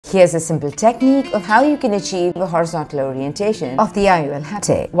Here's a simple technique of how you can achieve a horizontal orientation of the IOL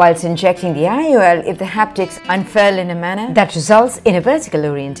haptic. Whilst injecting the IOL, if the haptics unfurl in a manner that results in a vertical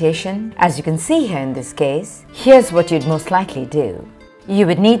orientation, as you can see here in this case, here's what you'd most likely do. You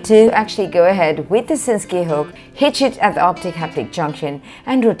would need to actually go ahead with the Sinskey hook, hitch it at the optic haptic junction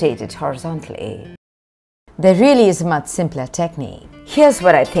and rotate it horizontally. There really is a much simpler technique. Here's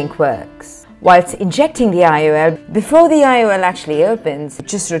what I think works. Whilst injecting the IOL, before the IOL actually opens,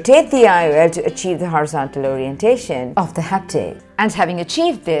 just rotate the IOL to achieve the horizontal orientation of the haptic. And having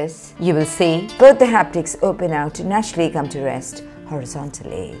achieved this, you will see both the haptics open out to naturally come to rest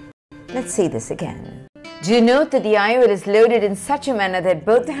horizontally. Let's see this again. Do note that the IOL is loaded in such a manner that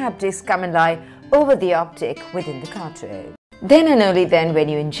both the haptics come and lie over the optic within the cartridge. Then and only then, when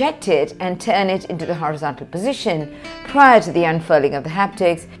you inject it and turn it into the horizontal position prior to the unfurling of the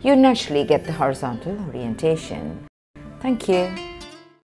haptics, you naturally get the horizontal orientation. Thank you.